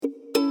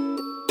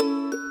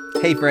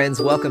Hey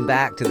friends, welcome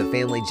back to the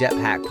Family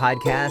Jetpack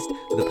Podcast,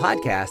 the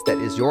podcast that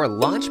is your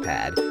launch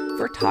pad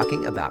for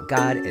talking about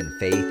God and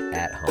faith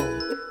at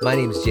home. My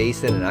name's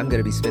Jason, and I'm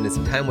going to be spending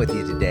some time with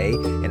you today,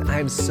 and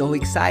I'm so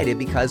excited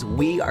because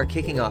we are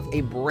kicking off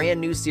a brand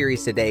new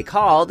series today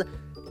called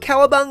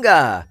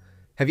Cowabunga.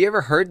 Have you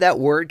ever heard that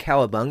word,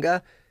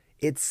 cowabunga?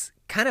 It's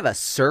kind of a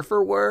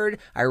surfer word.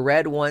 I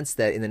read once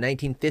that in the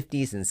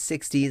 1950s and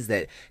 60s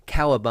that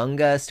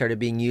cowabunga started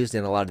being used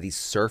in a lot of these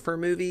surfer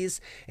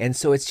movies. And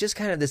so it's just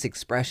kind of this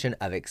expression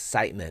of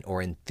excitement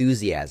or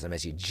enthusiasm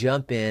as you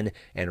jump in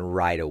and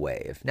ride a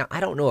wave. Now, I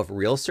don't know if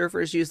real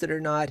surfers use it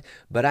or not,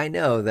 but I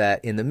know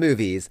that in the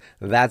movies,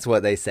 that's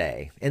what they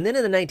say. And then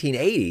in the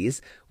 1980s,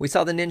 we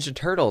saw the Ninja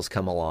Turtles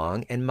come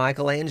along and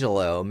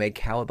Michelangelo made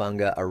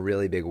cowabunga a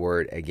really big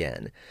word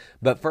again.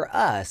 But for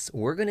us,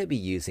 we're going to be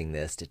using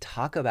this to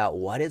talk about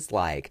what it's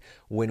like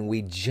when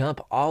we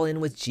jump all in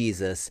with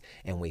Jesus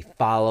and we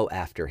follow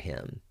after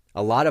him.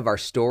 A lot of our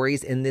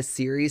stories in this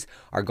series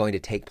are going to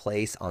take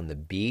place on the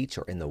beach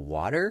or in the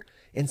water.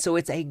 And so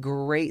it's a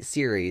great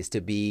series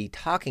to be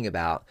talking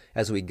about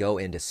as we go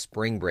into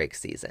spring break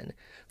season.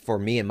 For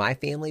me and my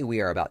family, we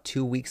are about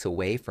 2 weeks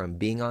away from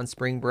being on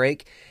spring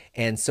break.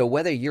 And so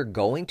whether you're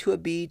going to a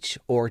beach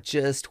or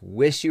just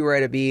wish you were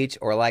at a beach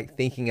or like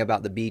thinking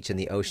about the beach and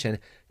the ocean,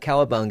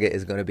 Cowabunga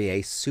is going to be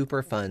a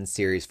super fun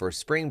series for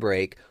spring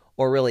break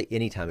or really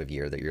any time of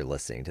year that you're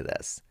listening to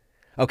this.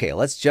 Okay,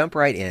 let's jump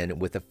right in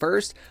with the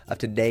first of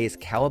today's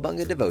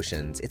Cowabunga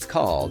devotions. It's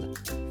called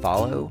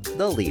Follow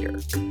the Leader.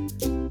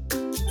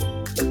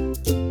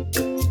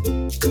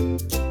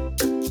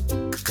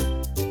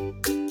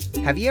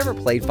 Have you ever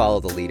played Follow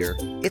the Leader?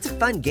 It's a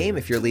fun game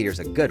if your leader's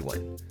a good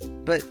one.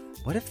 But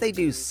what if they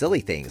do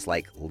silly things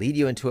like lead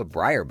you into a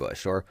briar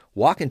bush or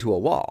walk into a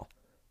wall?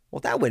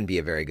 Well, that wouldn't be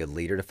a very good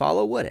leader to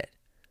follow, would it?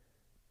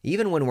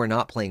 Even when we're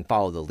not playing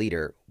Follow the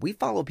Leader, we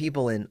follow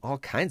people in all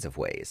kinds of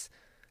ways.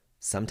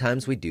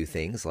 Sometimes we do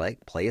things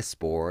like play a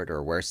sport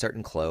or wear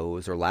certain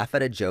clothes or laugh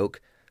at a joke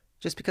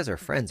just because our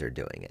friends are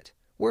doing it.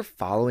 We're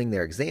following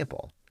their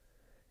example.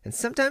 And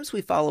sometimes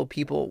we follow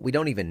people we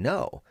don't even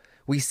know.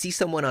 We see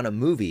someone on a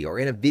movie or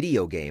in a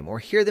video game or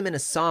hear them in a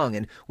song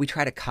and we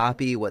try to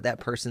copy what that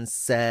person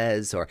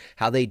says or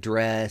how they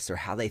dress or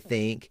how they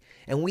think.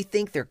 And we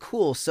think they're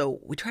cool,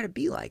 so we try to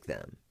be like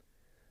them.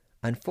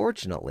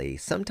 Unfortunately,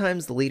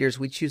 sometimes the leaders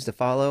we choose to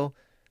follow,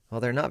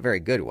 well, they're not very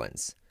good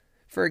ones.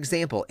 For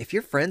example, if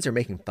your friends are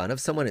making fun of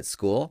someone at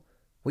school,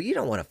 well, you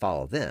don't want to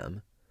follow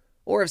them.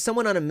 Or if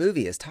someone on a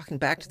movie is talking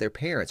back to their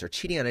parents or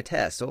cheating on a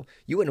test, well,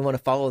 you wouldn't want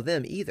to follow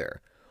them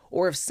either.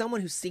 Or if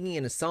someone who's singing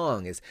in a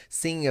song is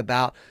singing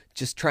about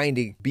just trying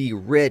to be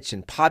rich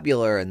and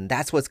popular and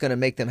that's what's going to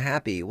make them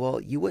happy,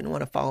 well, you wouldn't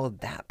want to follow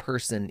that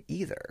person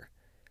either.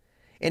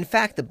 In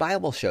fact, the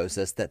Bible shows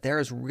us that there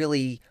is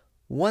really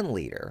one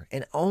leader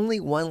and only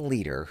one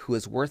leader who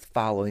is worth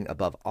following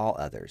above all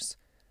others.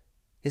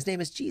 His name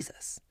is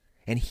Jesus,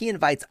 and he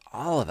invites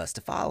all of us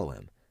to follow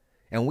him.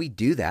 And we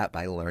do that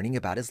by learning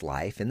about his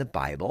life in the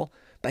Bible,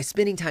 by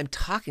spending time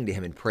talking to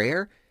him in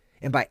prayer,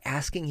 and by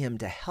asking him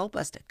to help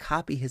us to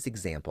copy his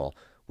example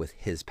with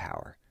his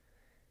power.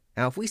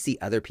 Now, if we see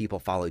other people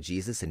follow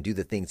Jesus and do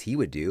the things he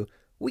would do,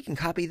 we can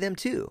copy them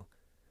too.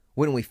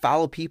 When we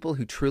follow people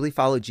who truly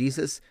follow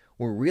Jesus,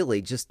 we're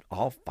really just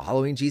all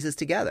following Jesus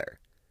together.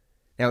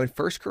 Now, in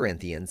 1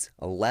 Corinthians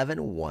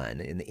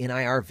 11:1 in the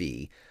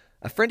NIRV,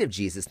 a friend of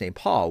Jesus named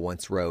Paul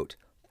once wrote,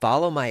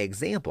 "Follow my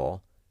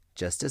example,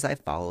 just as I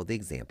follow the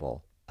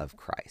example of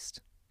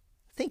Christ."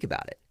 Think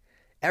about it.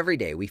 Every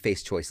day we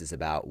face choices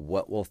about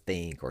what we'll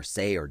think or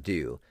say or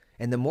do.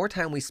 And the more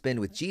time we spend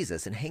with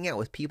Jesus and hang out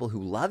with people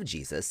who love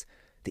Jesus,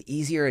 the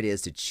easier it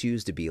is to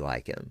choose to be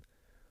like him.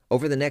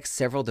 Over the next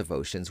several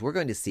devotions, we're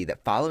going to see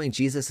that following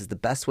Jesus is the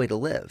best way to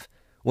live.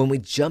 When we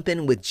jump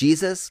in with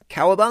Jesus,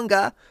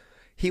 cowabunga,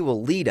 he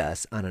will lead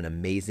us on an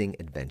amazing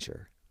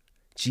adventure.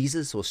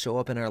 Jesus will show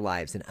up in our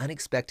lives in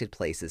unexpected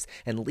places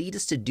and lead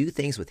us to do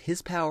things with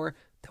his power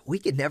that we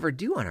could never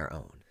do on our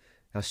own.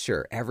 Now,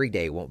 sure, every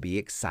day won't be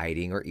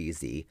exciting or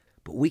easy,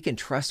 but we can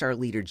trust our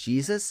leader,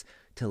 Jesus,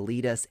 to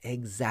lead us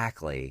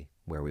exactly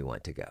where we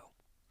want to go.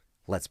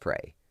 Let's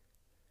pray.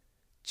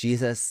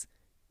 Jesus,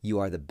 you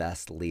are the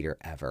best leader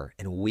ever,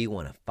 and we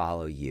want to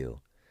follow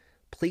you.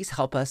 Please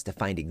help us to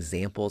find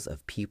examples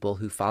of people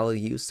who follow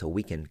you so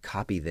we can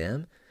copy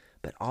them,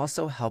 but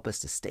also help us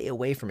to stay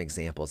away from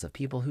examples of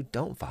people who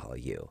don't follow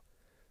you.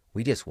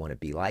 We just want to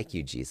be like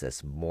you,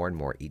 Jesus, more and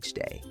more each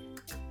day.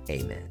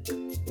 Amen.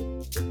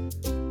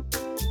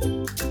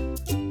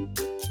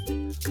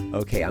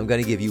 Okay, I'm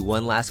going to give you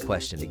one last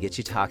question to get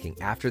you talking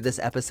after this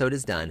episode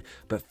is done.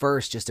 But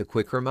first, just a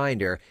quick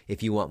reminder,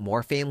 if you want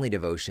more family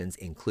devotions,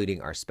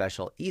 including our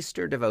special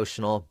Easter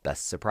devotional,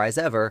 Best Surprise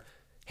Ever,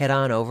 head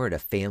on over to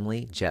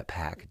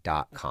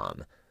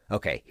FamilyJetpack.com.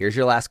 Okay, here's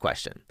your last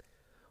question.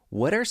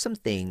 What are some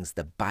things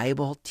the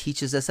Bible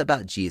teaches us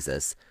about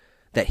Jesus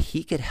that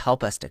he could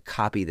help us to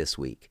copy this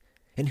week?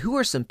 And who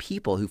are some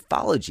people who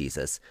follow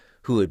Jesus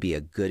who would be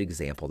a good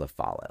example to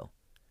follow?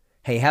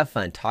 Hey, have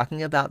fun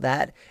talking about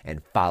that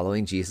and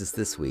following Jesus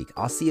this week.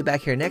 I'll see you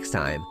back here next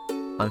time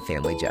on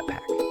Family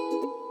Jetpack.